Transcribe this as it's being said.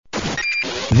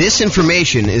This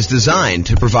information is designed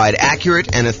to provide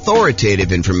accurate and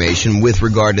authoritative information with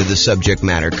regard to the subject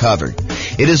matter covered.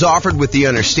 It is offered with the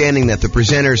understanding that the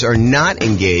presenters are not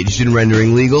engaged in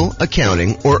rendering legal,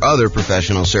 accounting, or other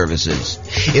professional services.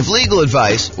 If legal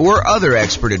advice or other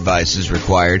expert advice is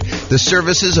required, the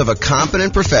services of a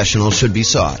competent professional should be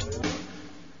sought.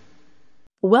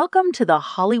 Welcome to the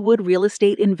Hollywood Real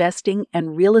Estate Investing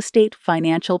and Real Estate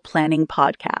Financial Planning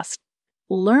Podcast.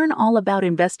 Learn all about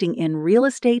investing in real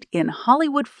estate in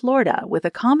Hollywood, Florida, with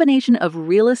a combination of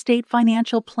real estate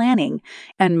financial planning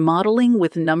and modeling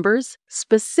with numbers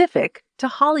specific to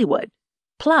Hollywood,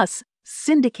 plus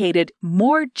syndicated,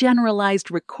 more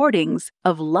generalized recordings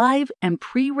of live and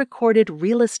pre-recorded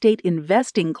real estate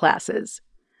investing classes.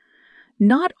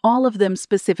 Not all of them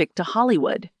specific to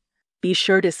Hollywood. Be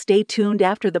sure to stay tuned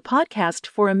after the podcast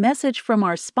for a message from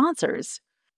our sponsors.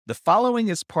 The following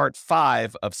is part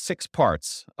 5 of 6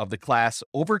 parts of the class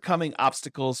Overcoming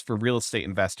Obstacles for Real Estate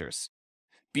Investors.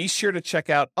 Be sure to check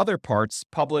out other parts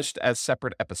published as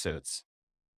separate episodes.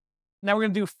 Now we're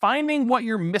going to do finding what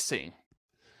you're missing.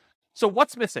 So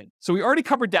what's missing? So we already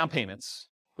covered down payments,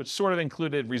 which sort of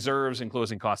included reserves and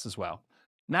closing costs as well.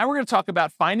 Now we're going to talk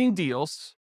about finding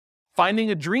deals,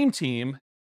 finding a dream team,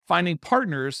 finding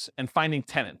partners, and finding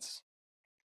tenants.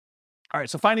 All right,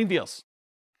 so finding deals.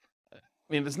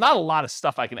 I mean, there's not a lot of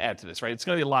stuff I can add to this, right? It's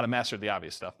going to be a lot of master the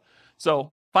obvious stuff.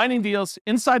 So finding deals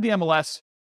inside the MLS,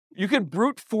 you can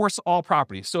brute force all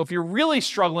properties. So if you're really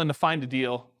struggling to find a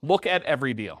deal, look at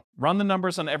every deal. Run the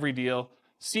numbers on every deal.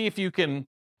 See if you can,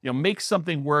 make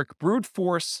something work. Brute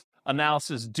force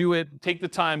analysis, do it. Take the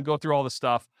time, go through all the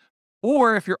stuff.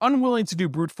 Or if you're unwilling to do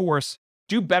brute force,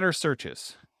 do better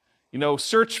searches.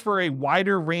 Search for a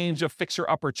wider range of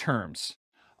fixer-upper terms.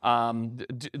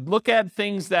 Look at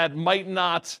things that might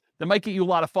get you a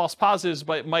lot of false positives,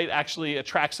 but might actually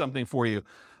attract something for you.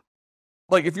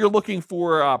 Like if you're looking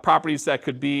for properties that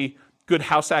could be good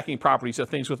house hacking properties, so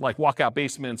things with like walkout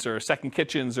basements or second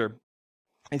kitchens, or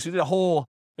things. We did a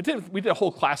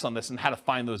whole class on this and how to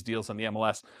find those deals on the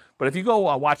MLS. But if you go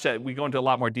watch that, we go into a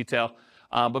lot more detail.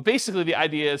 But basically, the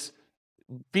idea is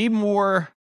be more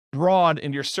broad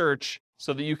in your search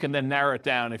so that you can then narrow it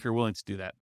down if you're willing to do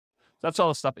that. That's all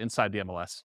the stuff inside the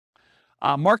MLS.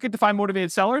 Market to find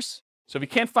motivated sellers. So if you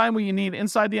can't find what you need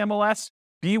inside the MLS,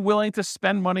 be willing to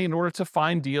spend money in order to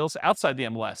find deals outside the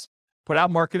MLS. Put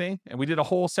out marketing, and we did a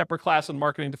whole separate class on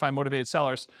marketing to find motivated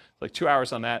sellers, like 2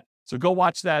 hours on that. So go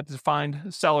watch that to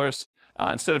find sellers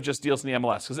instead of just deals in the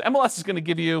MLS. Because MLS is going to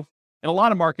give you, in a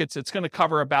lot of markets, it's going to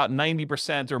cover about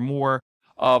 90% or more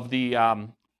of the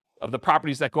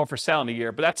properties that go up for sale in a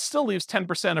year, but that still leaves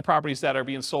 10% of properties that are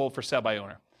being sold for sale by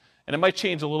owner. And it might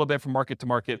change a little bit from market to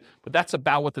market, but that's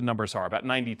about what the numbers are, about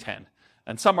 90-10.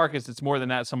 And some markets, it's more than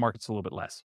that. Some markets, a little bit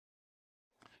less.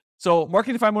 So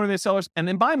marketing to find motivated sellers. And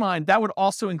in my mind, that would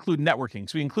also include networking.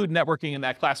 So we include networking in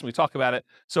that class when we talk about it.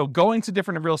 So going to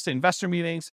different real estate investor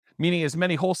meetings, meeting as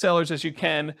many wholesalers as you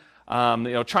can,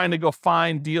 trying to go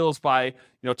find deals by,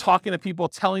 talking to people,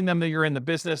 telling them that you're in the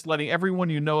business, letting everyone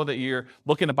that you're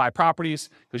looking to buy properties,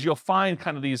 because you'll find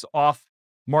kind of these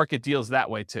off-market deals that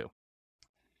way too.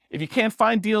 If you can't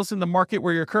find deals in the market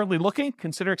where you're currently looking,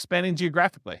 consider expanding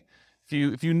geographically.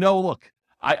 If you know, look,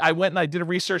 I went and I did a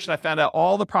research and I found out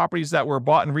all the properties that were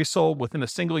bought and resold within a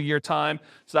single year time.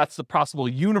 So that's the possible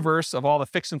universe of all the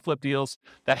fix and flip deals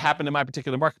that happened in my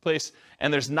particular marketplace.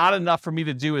 And there's not enough for me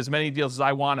to do as many deals as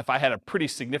I want if I had a pretty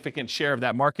significant share of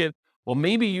that market. Well,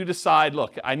 maybe you decide,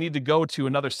 look, I need to go to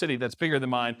another city that's bigger than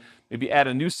mine, maybe add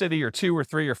a new city or 2 or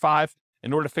 3 or 5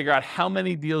 in order to figure out how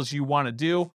many deals you want to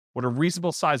do, what a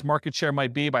reasonable size market share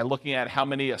might be by looking at how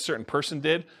many a certain person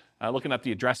did. Looking up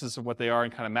the addresses of what they are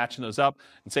and kind of matching those up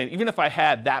and saying, even if I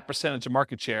had that percentage of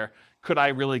market share, could I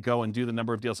really go and do the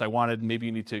number of deals I wanted? Maybe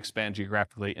you need to expand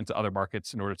geographically into other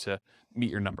markets in order to meet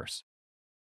your numbers.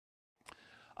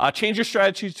 Change your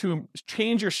strategy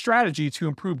to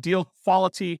improve deal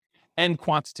quality and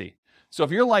quantity. So if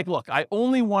you're like, look, I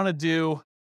only want to do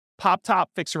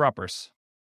pop-top fixer-uppers.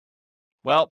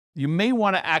 Well, you may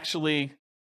want to actually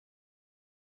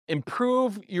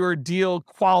improve your deal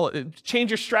quality, change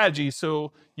your strategy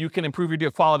so you can improve your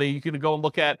deal quality. You can go and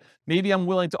look at, maybe I'm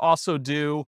willing to also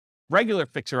do regular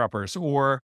fixer-uppers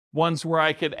or ones where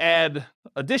I could add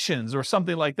additions or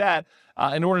something like that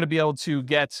in order to be able to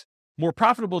get more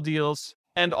profitable deals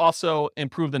and also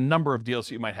improve the number of deals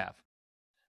that you might have.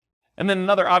 And then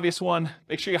another obvious one,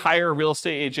 make sure you hire a real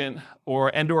estate agent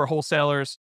or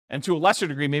wholesalers, and to a lesser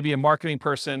degree, maybe a marketing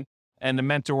person and a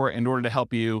mentor in order to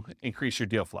help you increase your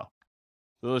deal flow.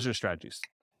 So those are strategies.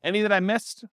 Any that I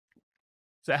missed?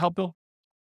 Does that help, Bill?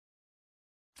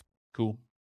 Cool.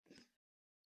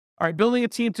 All right, building a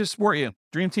team to support you,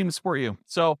 dream team to support you.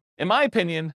 So in my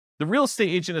opinion, the real estate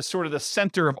agent is sort of the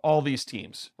center of all these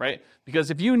teams, right?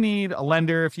 Because if you need a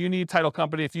lender, if you need title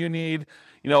company, if you need,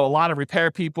 a lot of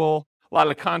repair people, a lot of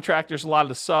the contractors, a lot of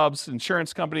the subs,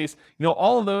 insurance companies,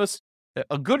 all of those,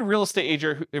 a good real estate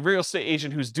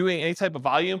agent who's doing any type of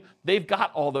volume, they've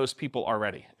got all those people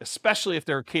already, especially if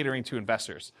they're catering to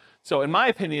investors. So in my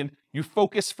opinion, you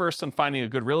focus first on finding a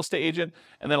good real estate agent,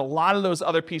 and then a lot of those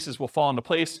other pieces will fall into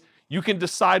place. You can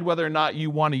decide whether or not you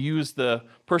want to use the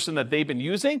person that they've been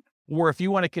using, or if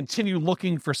you want to continue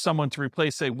looking for someone to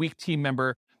replace a weak team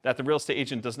member that the real estate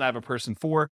agent doesn't have a person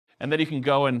for. And then you can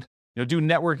go and do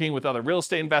networking with other real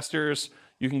estate investors.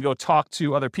 You can go talk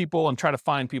to other people and try to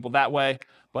find people that way.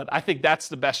 But I think that's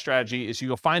the best strategy, is you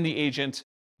go find the agent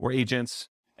or agents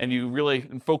and you really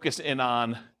focus in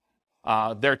on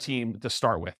their team to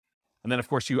start with. And then, of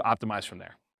course, you optimize from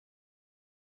there.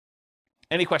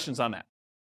 Any questions on that?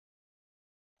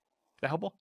 Is that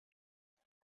helpful?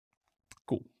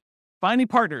 Cool. Finding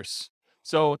partners.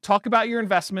 So talk about your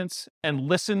investments and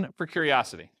listen for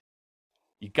curiosity.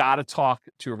 You got to talk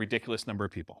to a ridiculous number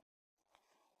of people.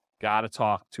 Got to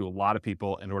talk to a lot of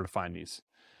people in order to find these.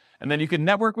 And then you can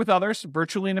network with others,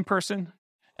 virtually and in person.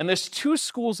 And there's two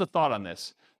schools of thought on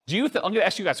this. I'm going to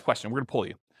ask you guys a question. We're going to poll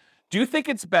you. Do you think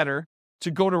it's better to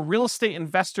go to real estate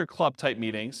investor club type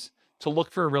meetings to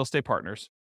look for real estate partners?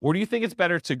 Or do you think it's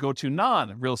better to go to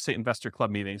non-real estate investor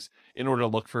club meetings in order to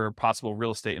look for possible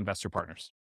real estate investor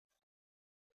partners?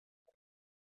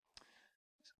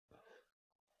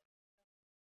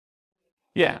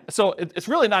 Yeah, so it's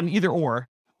really not an either or,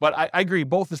 but I agree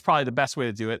both is probably the best way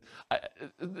to do it.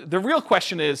 The real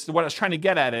question is, what I was trying to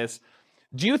get at is,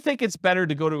 do you think it's better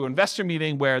to go to an investor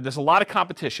meeting where there's a lot of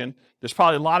competition, there's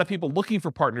probably a lot of people looking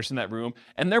for partners in that room,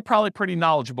 and they're probably pretty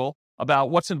knowledgeable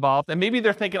about what's involved, and maybe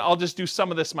they're thinking, I'll just do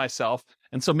some of this myself,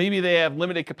 and so maybe they have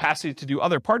limited capacity to do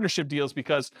other partnership deals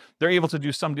because they're able to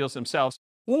do some deals themselves?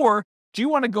 Or do you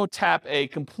want to go tap a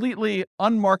completely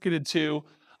unmarketed to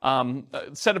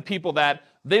set of people that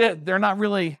they're not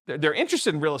really, they're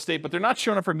interested in real estate, but they're not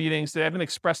showing up for meetings. They haven't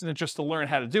expressed an interest to learn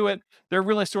how to do it. They're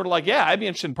really sort of like, yeah, I'd be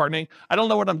interested in partnering. I don't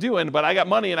know what I'm doing, but I got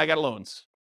money and I got loans.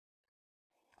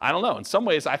 I don't know. In some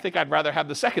ways, I think I'd rather have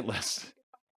the second list.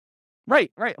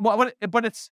 Right. Well, but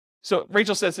it's, so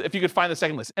Rachel says, if you could find the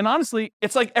second list. And honestly,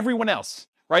 it's like everyone else,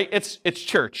 right? It's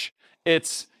church.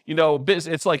 It's, business.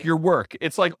 It's like your work.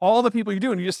 It's like all the people you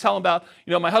do. And you just tell them about,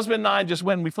 my husband and I just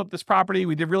went and we flipped this property.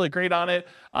 We did really great on it.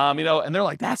 And they're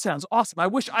like, that sounds awesome. I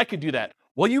wish I could do that.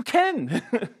 Well, you can,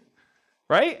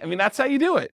 right? I mean, that's how you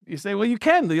do it. You say, well, you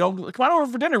can, come on over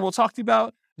for dinner. We'll talk to you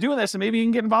about doing this and maybe you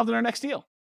can get involved in our next deal.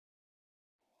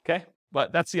 Okay.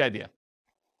 But that's the idea.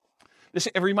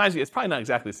 It reminds me, it's probably not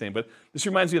exactly the same, but this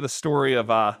reminds me of the story of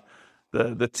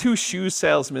the two shoe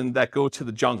salesmen that go to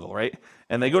the jungle, right?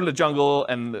 And they go to the jungle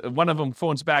and one of them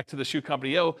phones back to the shoe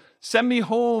company, yo, send me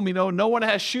home, no one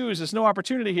has shoes, there's no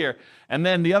opportunity here. And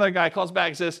then the other guy calls back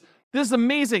and says, this is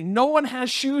amazing, no one has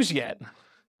shoes yet,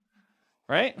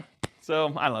 right?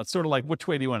 So, I don't know, it's sort of like, which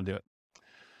way do you want to do it?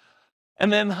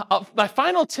 And then my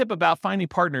final tip about finding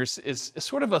partners is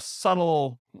sort of a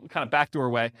subtle kind of backdoor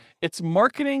way. It's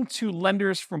marketing to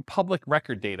lenders from public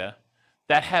record data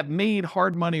that have made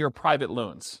hard money or private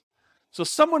loans. So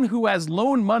someone who has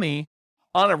loaned money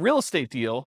on a real estate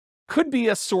deal could be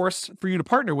a source for you to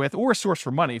partner with, or a source for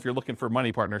money if you're looking for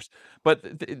money partners. But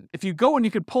if you go and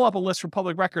you could pull up a list from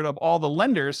public record of all the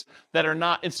lenders that are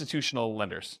not institutional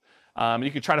lenders. You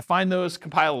could try to find those,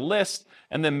 compile a list,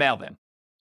 and then mail them.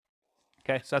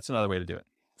 Okay, so that's another way to do it.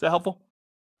 Is that helpful?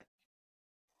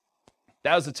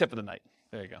 That was the tip of the night.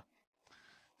 There you go.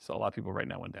 So a lot of people writing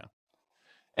that one down.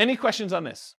 Any questions on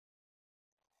this?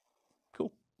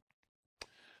 Cool.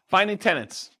 Finding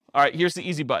tenants. All right, here's the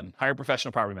easy button. Hire a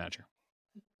professional property manager.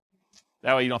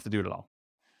 That way you don't have to do it at all.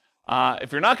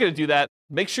 If you're not going to do that,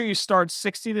 make sure you start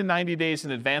 60 to 90 days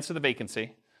in advance of the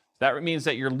vacancy. That means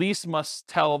that your lease must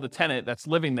tell the tenant that's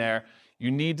living there,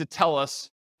 you need to tell us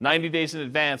 90 days in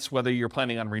advance whether you're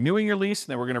planning on renewing your lease,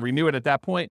 and then we're going to renew it at that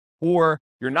point, or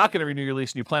you're not going to renew your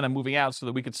lease and you plan on moving out so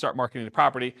that we can start marketing the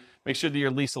property. Make sure that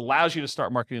your lease allows you to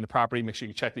start marketing the property. Make sure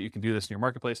you check that you can do this in your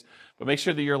marketplace, but make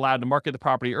sure that you're allowed to market the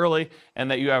property early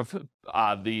and that you have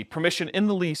the permission in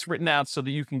the lease written out so that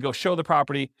you can go show the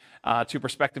property to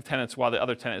prospective tenants while the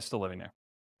other tenant is still living there.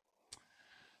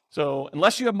 So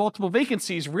unless you have multiple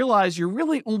vacancies, realize you're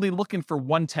really only looking for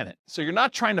one tenant. So you're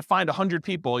not trying to find 100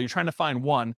 people, you're trying to find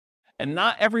one. And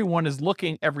not everyone is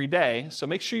looking every day. So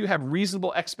make sure you have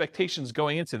reasonable expectations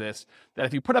going into this, that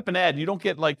if you put up an ad and you don't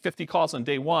get like 50 calls on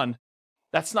day one,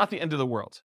 that's not the end of the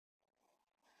world.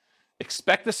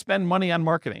 expect to spend money on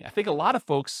marketing. I think a lot of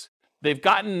folks, they've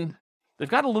gotten a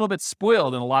little bit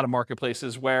spoiled in a lot of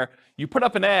marketplaces where you put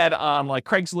up an ad on like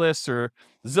Craigslist or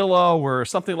Zillow or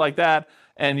something like that,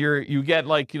 and you get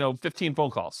 15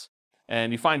 phone calls,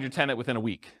 and you find your tenant within a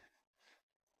week.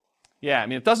 Yeah, I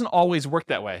mean, it doesn't always work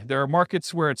that way. There are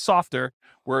markets where it's softer,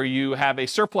 where you have a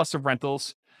surplus of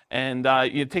rentals, and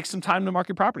it takes some time to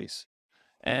market properties.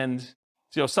 And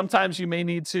sometimes you may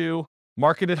need to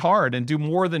market it hard and do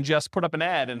more than just put up an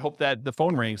ad and hope that the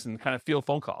phone rings and kind of field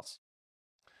phone calls.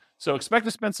 So expect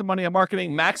to spend some money on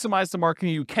marketing, maximize the marketing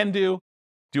you can do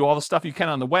all the stuff you can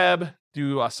on the web,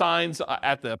 do signs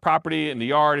at the property, in the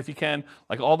yard if you can,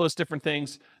 like all those different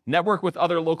things. Network with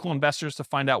other local investors to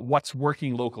find out what's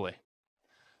working locally.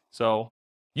 So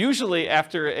usually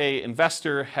after an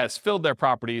investor has filled their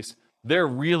properties, they're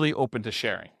really open to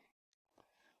sharing.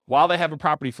 While they have a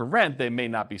property for rent, they may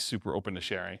not be super open to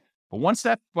sharing. But once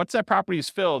that property is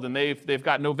filled and they've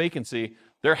got no vacancy,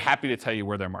 they're happy to tell you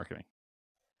where they're marketing.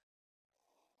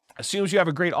 Assumes you have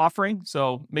a great offering,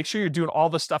 so make sure you're doing all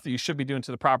the stuff that you should be doing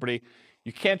to the property.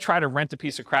 You can't try to rent a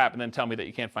piece of crap and then tell me that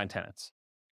you can't find tenants.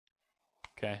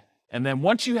 Okay? And then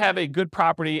once you have a good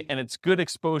property and it's good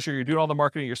exposure, you're doing all the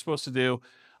marketing you're supposed to do,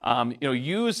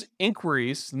 use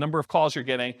inquiries, the number of calls you're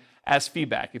getting, as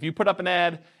feedback. If you put up an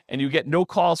ad and you get no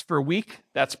calls for a week,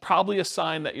 that's probably a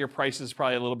sign that your price is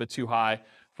probably a little bit too high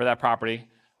for that property.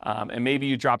 And maybe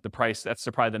you drop the price. That's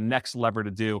probably the next lever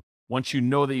to do. Once you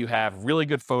know that you have really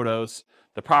good photos,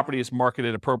 the property is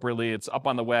marketed appropriately, it's up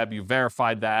on the web, you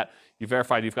verified that, you've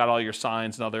got all your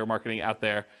signs and other marketing out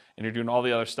there, and you're doing all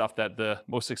the other stuff that the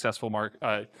most successful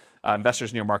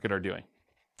investors in your market are doing.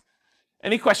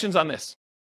 Any questions on this?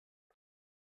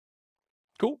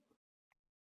 Cool.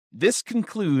 This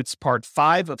concludes part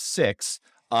 5 of 6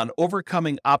 on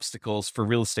overcoming obstacles for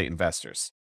real estate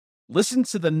investors. Listen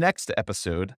to the next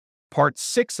episode, part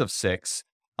 6 of 6,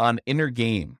 on inner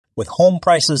game. With home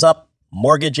prices up,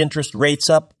 mortgage interest rates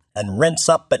up, and rents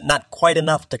up but not quite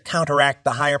enough to counteract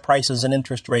the higher prices and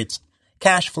interest rates,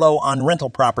 cash flow on rental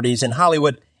properties in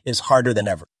Hollywood is harder than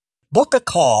ever. Book a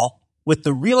call with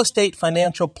the Real Estate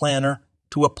Financial Planner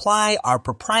to apply our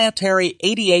proprietary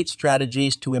 88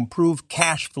 strategies to improve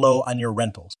cash flow on your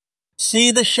rentals.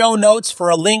 See the show notes for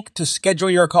a link to schedule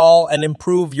your call and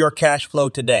improve your cash flow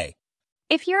today.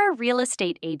 If you're a real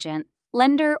estate agent,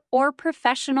 lender, or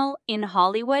professional in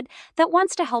Hollywood that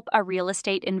wants to help our real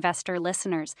estate investor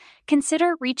listeners,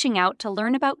 consider reaching out to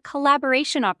learn about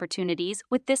collaboration opportunities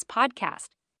with this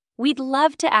podcast. We'd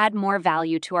love to add more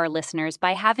value to our listeners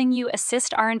by having you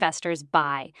assist our investors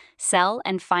buy, sell,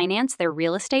 and finance their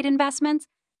real estate investments.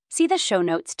 See the show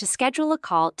notes to schedule a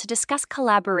call to discuss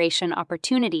collaboration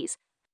opportunities.